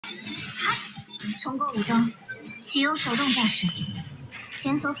重构武装，启用手动驾驶，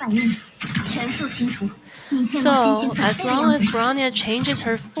检索反应全数清除。So, as long as Bronya changes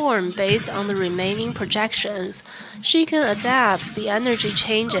her form based on the remaining projections, she can adapt the energy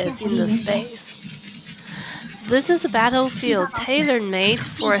changes in the space. This is a battlefield tailor-made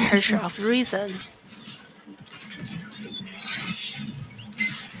for Ch34 reason.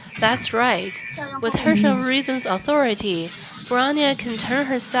 That's right. With Ch34 reason's authority, Bronya can turn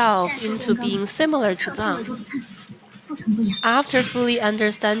herself into being similar to them. After fully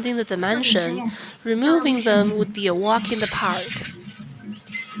understanding the dimension, removing them would be a walk in the park.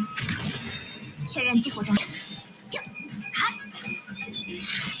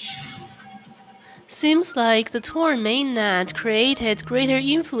 Seems like the torn mainnet created greater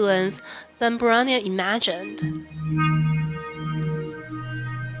influence than Bronya imagined.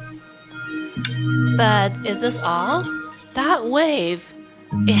 But is this all? That wave,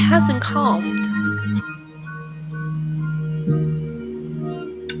 it hasn't calmed.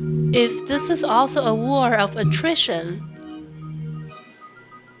 If this is also a war of attrition,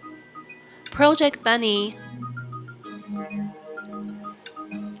 Project Bunny,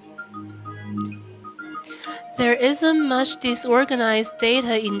 there isn't much disorganized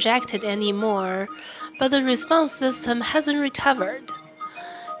data injected anymore, but the response system hasn't recovered.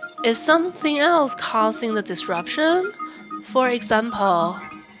 Is something else causing the disruption? For example,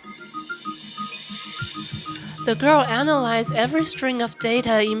 the girl analyzed every string of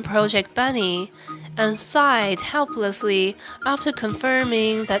data in Project Bunny and sighed helplessly after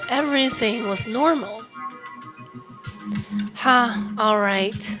confirming that everything was normal.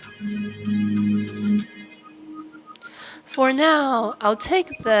 Alright. For now, I'll take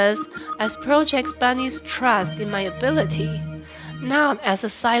this as Project Bunny's trust in my ability, not as a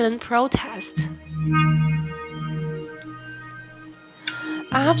silent protest.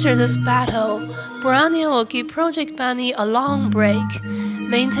 After this battle, Bronya will give Project Bunny a long break,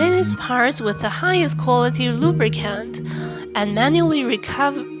 maintain its parts with the highest quality lubricant, and manually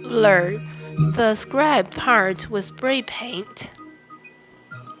recover the scrap part with spray paint.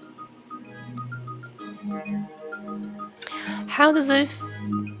 Why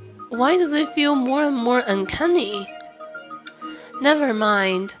does it feel more and more uncanny? Never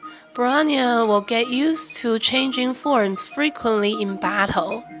mind. Bronya will get used to changing forms frequently in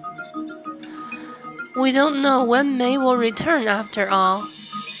battle. We don't know when Mei will return after all.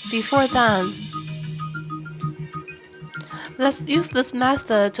 Before then, let's use this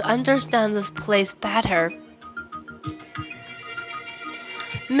method to understand this place better.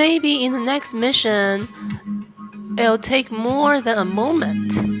 Maybe in the next mission, it'll take more than a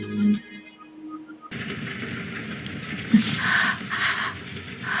moment.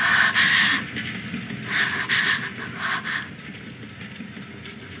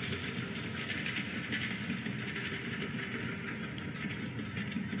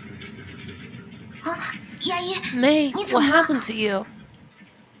 Mei, what happened to you?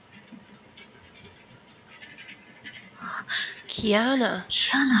 Kiana.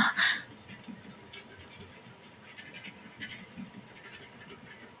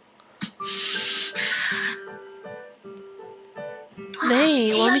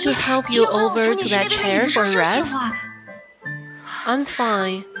 Mei, want me to help you over to that chair for a rest? I'm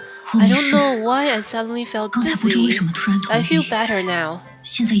fine. I don't know why I suddenly felt dizzy. I feel better now.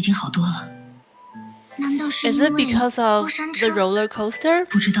 Is it because of the roller coaster?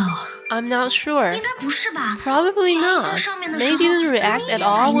 I'm not sure. Probably not. Mei didn't react at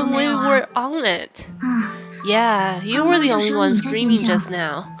all when we were on it. Yeah, you were the only one screaming just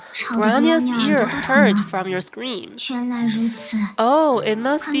now. Bronya's ear hurt from your scream. Oh, it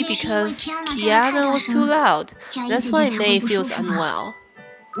must be because Kiana was too loud. That's why Mei feels unwell.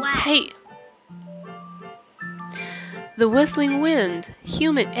 Hey! The whistling wind,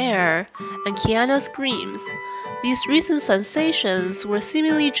 humid air, and Kiana's screams. These recent sensations were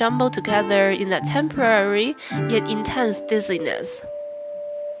seemingly jumbled together in that temporary yet intense dizziness.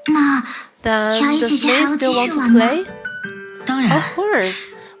 Then, does Mei still want to play? Of course,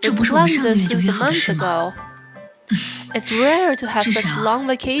 we planned this since a month ago. It's rare to have such long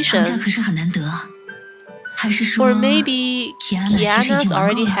vacation. Or maybe Kiana's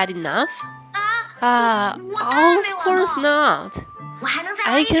already had enough? Of course not.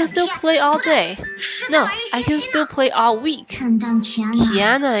 I can still play all day. No, I can still play all week.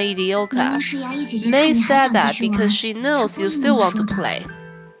 Kiana idioka. Mei said that because she knows you still want to play.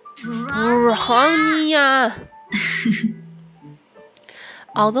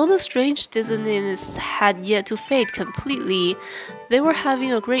 Although the strange dizziness had yet to fade completely, they were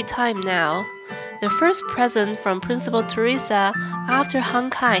having a great time now. The first present from Principal Teresa after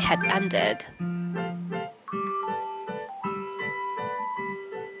Honkai had ended.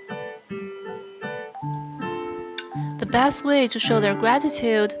 best way to show their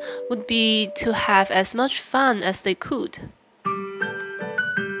gratitude would be to have as much fun as they could.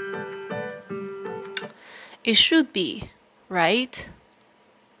 It should be, right?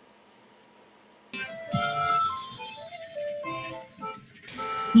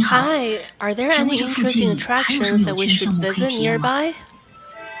 Hi, are there any interesting attractions that we should visit nearby?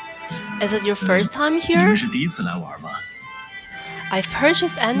 Is it your first time here? I've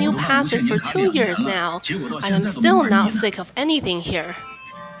purchased annual passes for 2 years now, and I'm still not sick of anything here.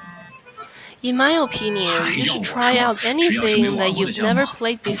 In my opinion, you should try out anything that you've never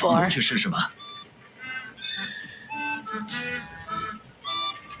played before.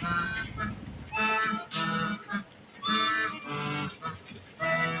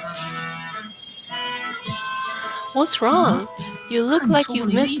 What's wrong? You look like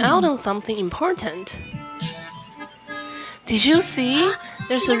you've missed out on something important. Did you see?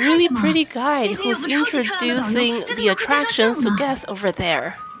 There's a really pretty guide who's introducing the attractions to guests over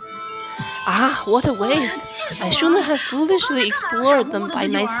there. Ah, what a waste! I shouldn't have foolishly explored them by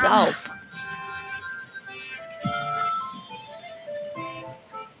myself.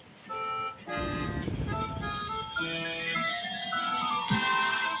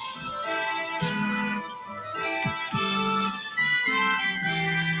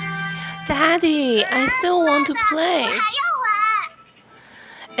 Daddy, I still want to play.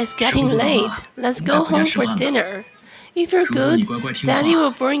 It's getting late. Let's go home for dinner. If you're good, Daddy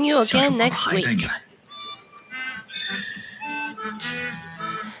will bring you again next week.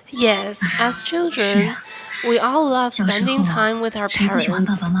 Yes, as children, we all love spending time with our parents.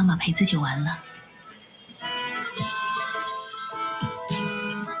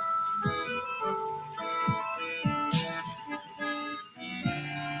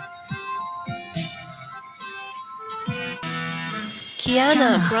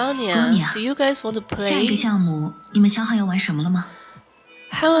 Kiana, Brania, do you guys want to play?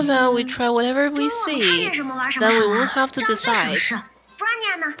 How about we try whatever we see, then we won't have to decide.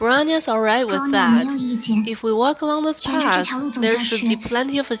 Brania's alright with that. If we walk along this path, there should be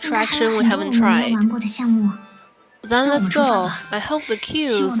plenty of attraction we haven't tried. Then let's go. I hope the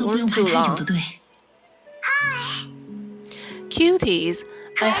queues weren't too long. Cuties,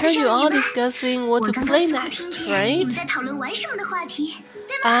 I heard you all discussing what to play next, right?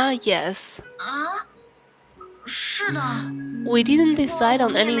 Ah, yes. We didn't decide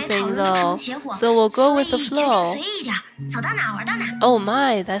on anything though, so we'll go with the flow. Oh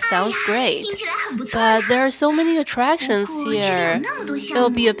my, that sounds great. But there are so many attractions here.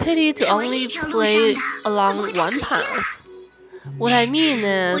 It'll be a pity to only play along one path. What I mean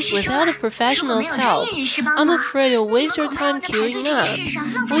is, without a professional's help, I'm afraid you'll waste your time queuing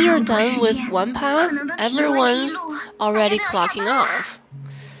up. When you're done with one path, everyone's already clocking off.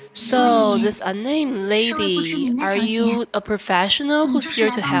 So, this unnamed lady, are you a professional who's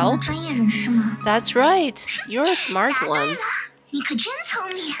here to help? That's right, you're a smart one.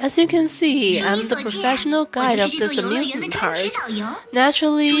 As you can see, I'm the professional guide of this amusement park.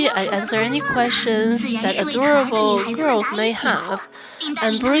 Naturally, I answer any questions that adorable girls may have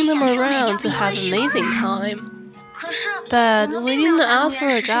and bring them around to have an amazing time. But we didn't ask for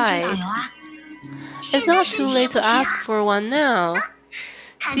a guide. It's not too late to ask for one now.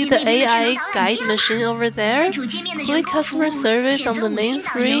 See the AI guide machine over there? Click customer service on the main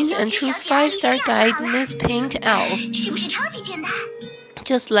screen and choose 5-star guide Miss Pink Elf.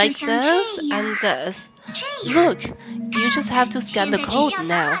 Just like this and this. Look, you just have to scan the code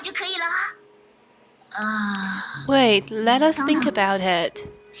now. Wait, let us think about it.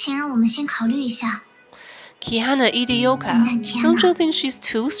 Kiana Idioka, don't you think she's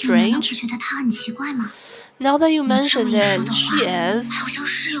too strange? Now that you mentioned it, she is.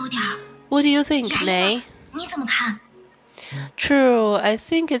 What do you think, May? True, I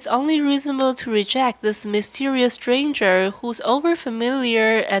think it's only reasonable to reject this mysterious stranger who's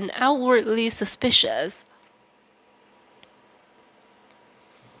overfamiliar and outwardly suspicious.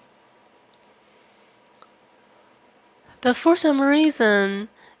 But for some reason,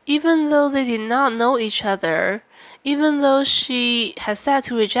 even though they did not know each other, even though she had said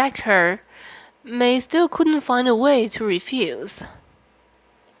to reject her, May still couldn't find a way to refuse.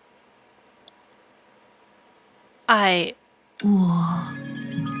 I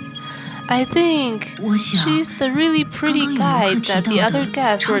think she's the really pretty guide that the other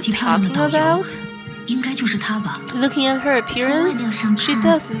guests were talking about. Looking at her appearance, she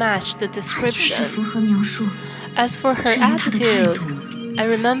does match the description. As for her attitude, I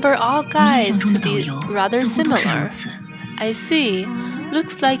remember all guides to be rather similar. I see.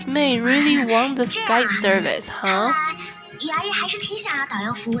 Looks like May really won this guide service, huh?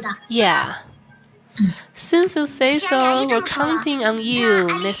 Yeah. Since you say so, we're counting on you,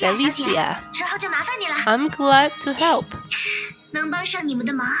 Miss Alicia. I'm glad to help.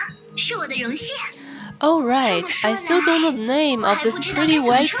 Oh right, I still don't know the name of this pretty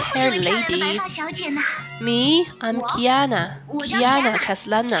white-haired lady. Me, I'm Kiana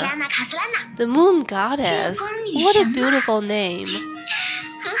Caslana. The moon goddess. What a beautiful name.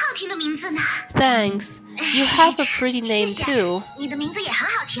 Thanks. You have a pretty name too.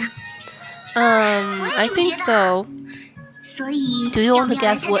 I think so. Do you want to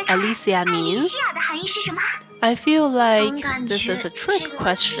guess what Alicia means? I feel like this is a trick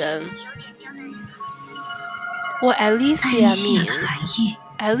question. What Alicia means?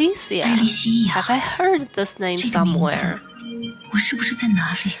 Alicia. Have I heard this name somewhere?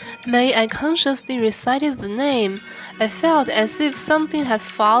 May I consciously recited the name, I felt as if something had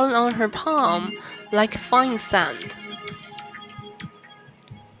fallen on her palm, like fine sand.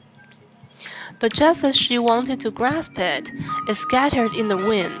 But just as she wanted to grasp it, it scattered in the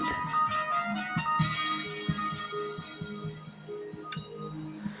wind.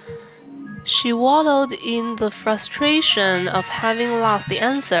 She wallowed in the frustration of having lost the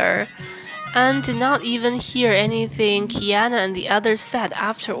answer, and did not even hear anything Kiana and the others said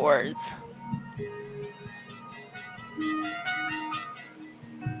afterwards.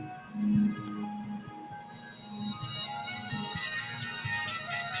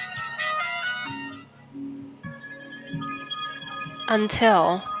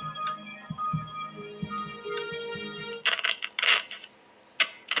 Until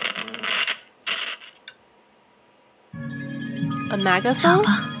a megaphone?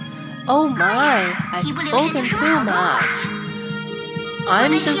 Oh my, I've spoken too much.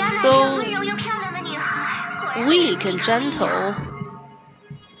 I'm just so weak and gentle.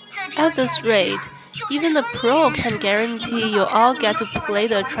 At this rate, even a pro can guarantee you'll all get to play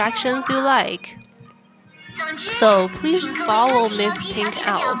the attractions you like. So please follow Miss Pink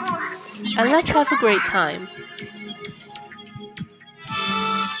Elf, and let's have a great time.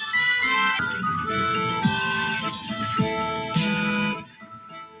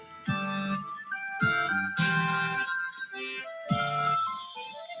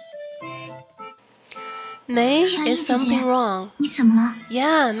 May, is something wrong?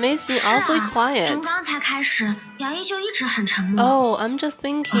 Yeah, May's been awfully quiet. Oh, I'm just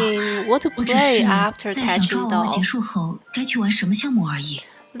thinking what to play after catching doll.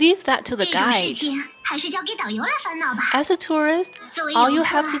 Leave that to the guide. As a tourist, all you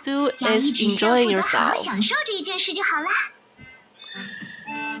have to do is enjoy yourself.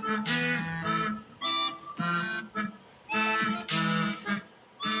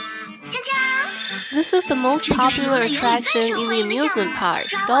 This is the most popular attraction in the amusement park,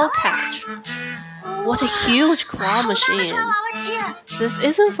 Doll Catch. What a huge claw machine! This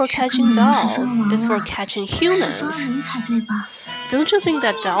isn't for catching dolls, it's for catching humans. Don't you think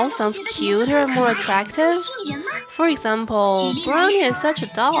that doll sounds cuter and more attractive? For example, Brownie is such a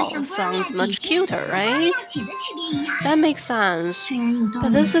doll sounds much cuter, right? That makes sense, but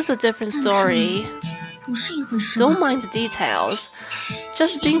this is a different story. Don't mind the details.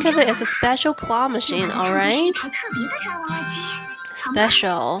 Just think of it as a special claw machine, alright?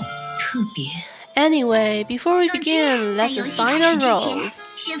 Special. Anyway, before we begin, let's assign our roles.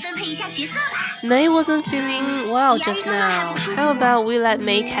 May wasn't feeling well just now. How about we let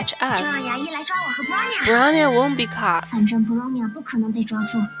May catch us? Brownie won't be caught.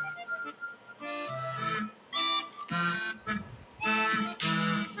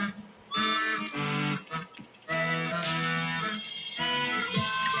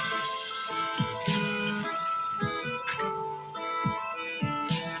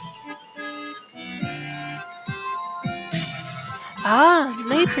 Ah,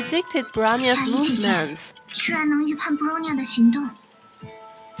 May predicted Brownia's movements.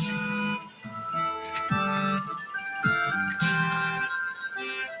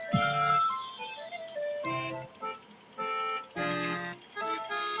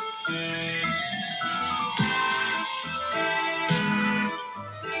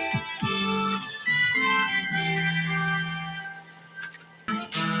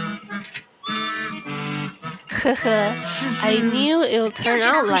 I knew it would turn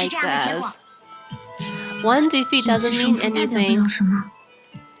out like this. One defeat doesn't mean anything.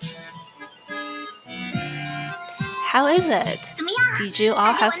 How is it? Did you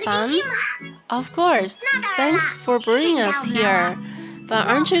all have fun? Of course. Thanks for bringing us here. But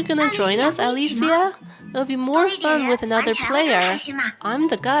aren't you gonna join us, Alicia? It'll be more fun with another player. I'm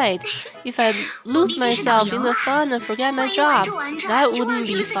the guide. If I lose myself in the fun and forget my job, that wouldn't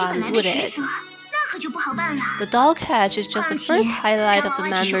be fun, would it? The doll catch is just the first highlight of the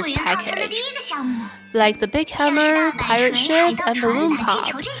members package. Like the big hammer, pirate ship, and balloon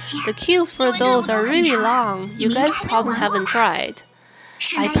pop. The queues for those are really long. You guys probably haven't tried.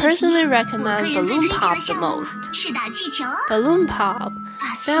 I personally recommend balloon pop the most. Balloon pop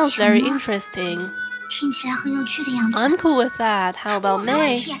sounds very interesting. I'm cool with that. How about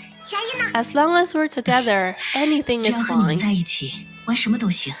May? As long as we're together, anything is fine.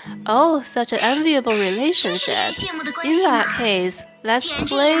 Oh, such an enviable relationship. In that case, let's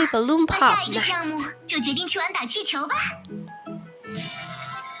play balloon pop next.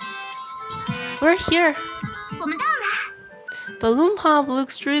 We're here. Balloon pop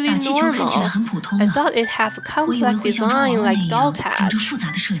looks really normal. I thought it'd have a complex design like doll catch.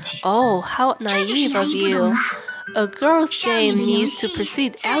 Oh, how naive of you. A girl's game needs to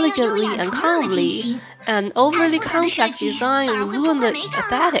proceed elegantly and calmly. An overly complex design will ruin the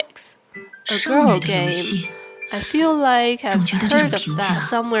aesthetics. A girl game. I feel like I've heard of that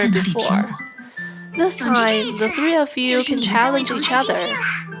somewhere before. This time, the three of you can challenge each other.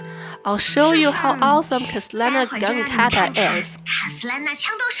 I'll show you how awesome Kaslana gun kata is.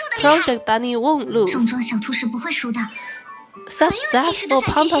 Project Bunny won't lose. Successful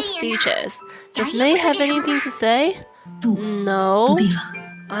pump-up speeches. Does May have anything to say? No.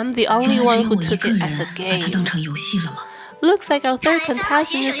 I'm the only one who took it as a game. Looks like our third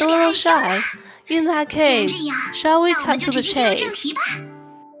contestant is a little shy. In that case, shall we cut to the chase?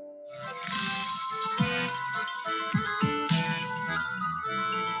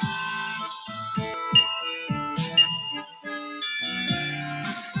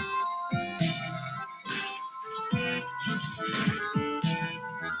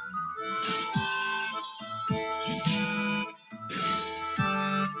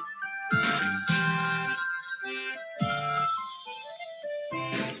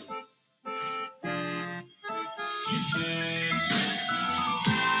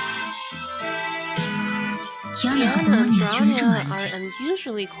 Tiana and Branya are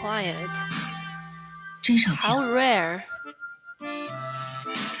unusually quiet. How rare.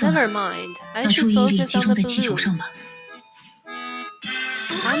 Never mind, I should focus on the balloon.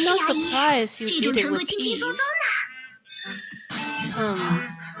 I'm not surprised you did it with ease.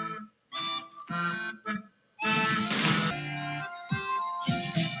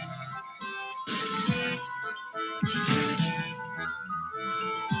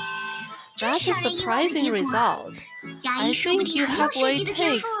 That's a surprising result. I think you have what it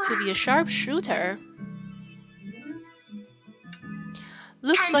takes to be a sharpshooter.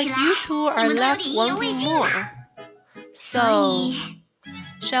 Looks like you two are left wanting more. So,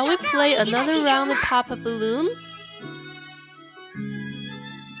 shall we play another round of Pop a Balloon?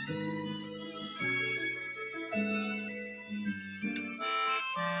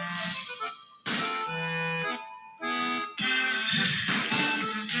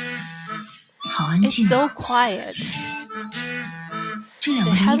 It's so quiet. They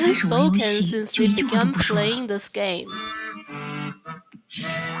haven't spoken since they began playing this game.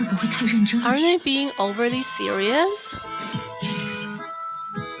 Are they being overly serious?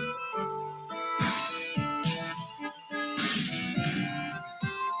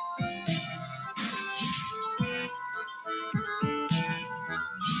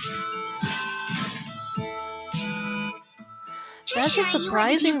 That's a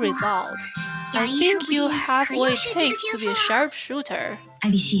surprising result. I think you have what it takes to be a sharpshooter.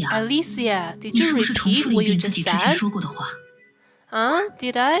 Alicia, did you repeat what you just said? Huh?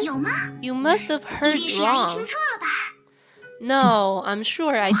 Did I? You must have heard wrong. No, I'm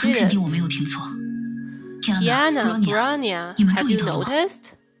sure I didn't. Tiana, Branya, have you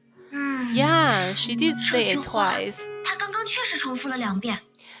noticed? Yeah, she did say it twice.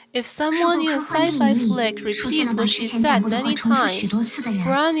 If someone in a sci-fi flick repeats what she said many times,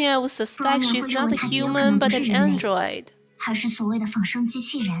 Branya would suspect she's not a human but an android.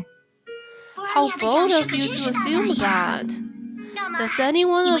 How bold of you to assume that. Does any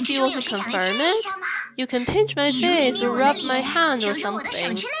one of you want to confirm it? You can pinch my face or rub my hand or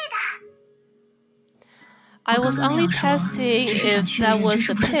something. I was only testing if that was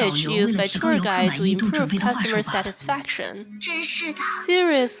a pitch used by tour guide to improve customer satisfaction.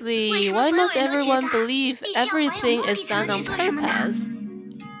 Seriously, why must everyone believe everything is done on purpose?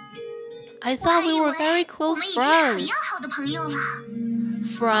 I thought we were very close friends.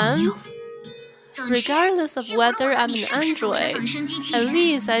 Friends? Regardless of whether I'm an android, at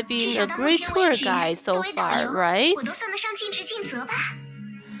least I've been a great tour guide so far, right?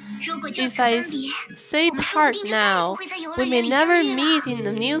 If I say part now, we may never meet in the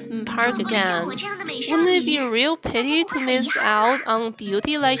amusement park again. Wouldn't it be a real pity to miss out on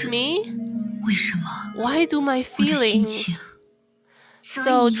beauty like me? Why do my feelings?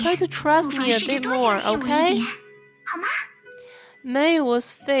 So try to trust me a bit more, okay? May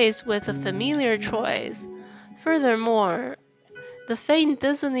was faced with a familiar choice. Furthermore, the faint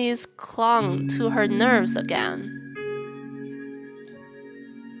dizziness clung to her nerves again.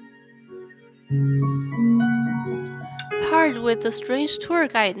 Part with the strange tour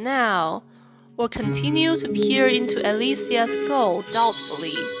guide now, or continue to peer into Alicia's skull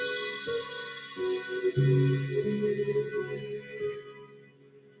doubtfully.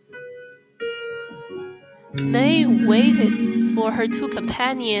 May waited for her two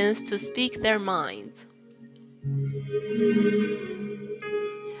companions to speak their minds.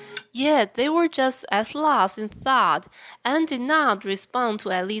 Yet they were just as lost in thought and did not respond to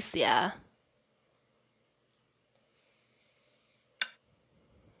Alicia.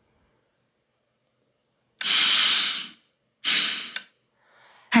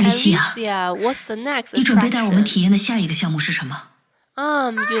 Alicia, what's the next attraction?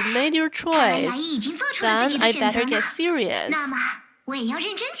 You've made your choice. Then I better get serious.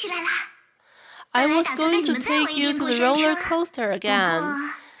 I was going to take you to the roller coaster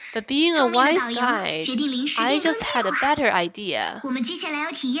again, but being a wise guide, I just had a better idea.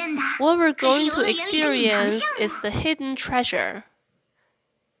 What we're going to experience is the hidden treasure.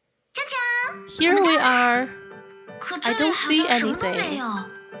 Here we are. I don't see anything.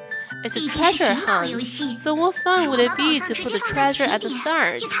 It's a treasure hunt, so what fun would it be to put the treasure at the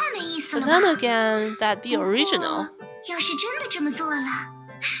start? But then again, that'd be original.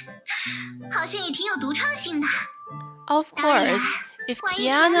 Of course, if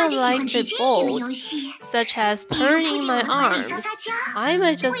Kiana likes it bold, such as purring in my arms, I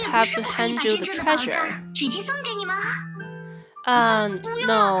might just have to hand you the treasure.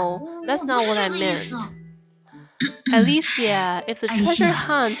 No, that's not what I meant. Alicia, if the treasure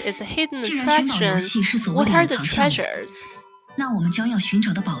hunt is a hidden attraction, what are the treasures?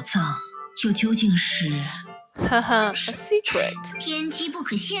 Haha, a secret.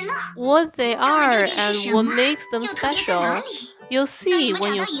 What they are and what makes them special, you'll see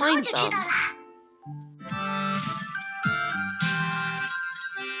when you find them.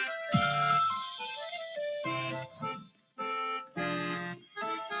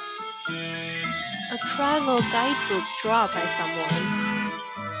 A travel guidebook drawn by someone.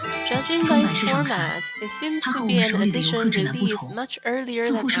 Judging by its format, it seemed to be an edition released much earlier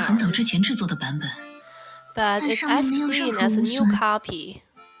than ours. But it's as clean as a new copy.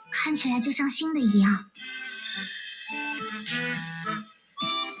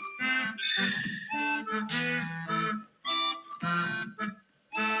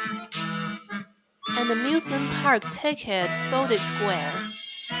 An amusement park ticket folded square.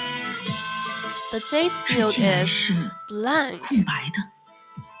 The date field is blank.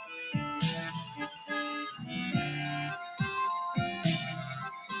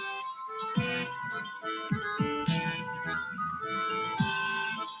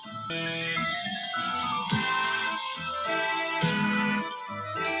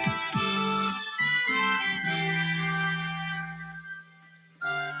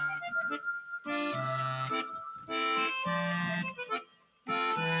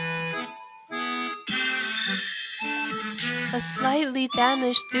 A slightly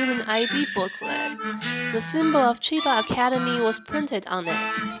damaged student ID booklet. The symbol of Chiba Academy was printed on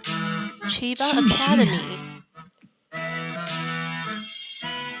it. Chiba Academy.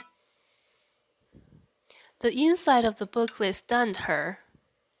 The inside of the booklet stunned her.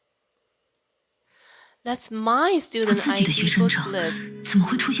 That's my student ID booklet.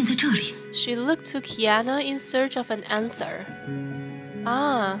 She looked to Kiana in search of an answer.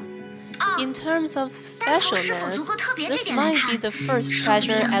 In terms of specialness, this might be the first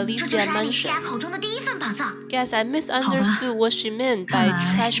treasure Alicia mentioned. Guess I misunderstood what she meant by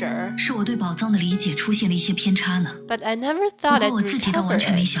treasure. But I never thought I'd recover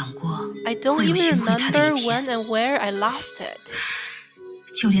it. I don't even remember when and where I lost it.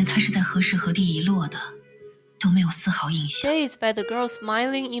 Dazed by the girl's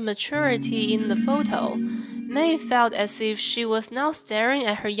smiling immaturity in the photo, May felt as if she was now staring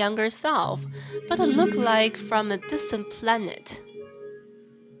at her younger self, but it looked like from a distant planet.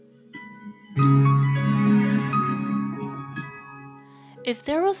 If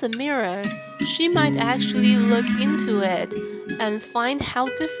there was a mirror, she might actually look into it and find how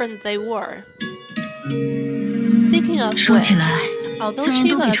different they were. Speaking of which, although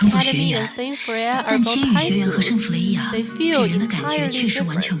Chiba Academy and Saint Freya are both high schools, they feel entirely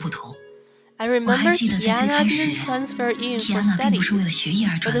different. I remember Kiana didn't transfer in for studies,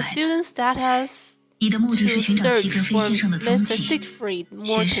 but the student status to search for Mr. Siegfried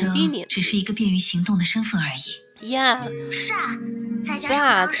more convenient. Yeah,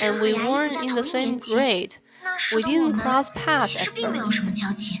 that, and we weren't in the same grade. We didn't cross paths at first.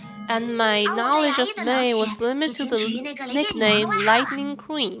 And my knowledge of May was limited to the nickname Lightning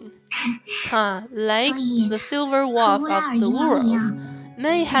Queen. Like the Silver Wolf of the Worlds,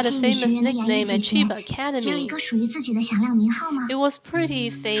 May had a famous nickname at Chiba Academy. It was pretty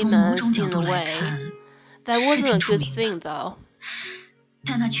famous in a way. That wasn't a good thing, though.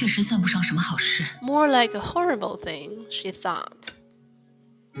 More like a horrible thing, she thought.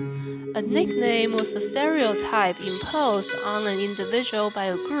 A nickname was a stereotype imposed on an individual by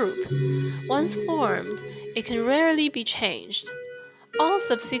a group. Once formed, it can rarely be changed. All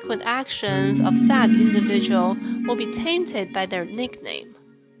subsequent actions of said individual will be tainted by their nickname.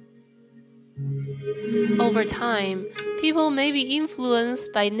 Over time, people may be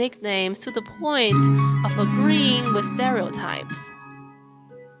influenced by nicknames to the point of agreeing with stereotypes.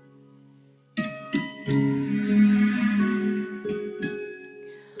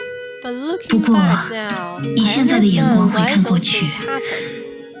 But looking back now, I understand why those things happened.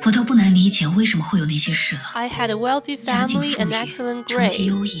 I had a wealthy family and excellent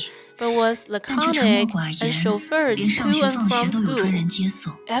grades, but was laconic and chauffeured to and from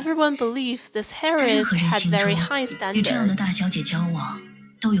school. Everyone believed this Harris had very high standards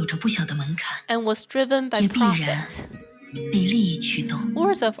and was driven by profit.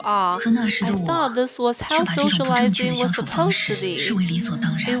 Words of awe, I thought this was how socializing was supposed to be.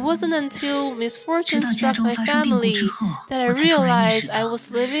 It wasn't until misfortune struck my family that I realized I was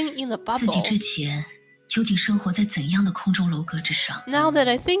living in a bubble. Now that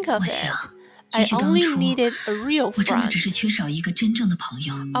I think of it, I only needed a real friend.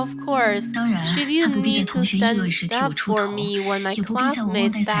 Of course, she didn't need to stand up for me when my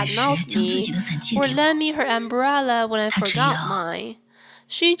classmates badmouthed me, or lend me her umbrella when I forgot mine.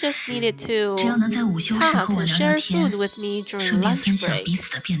 She just needed to talk and share food with me during lunch break.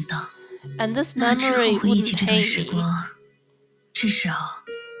 And this memory wouldn't pain me.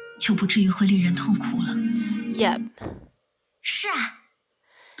 Yep.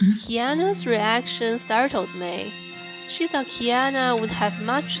 Kiana's reaction startled me. She thought Kiana would have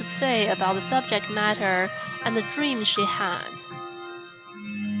much to say about the subject matter and the dream she had.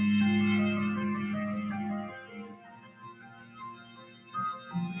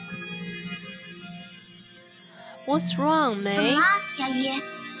 What's wrong, May?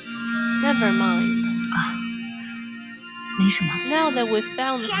 Never mind. Now that we've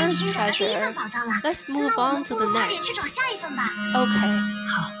found the first treasure, let's move on to the next.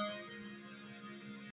 Okay.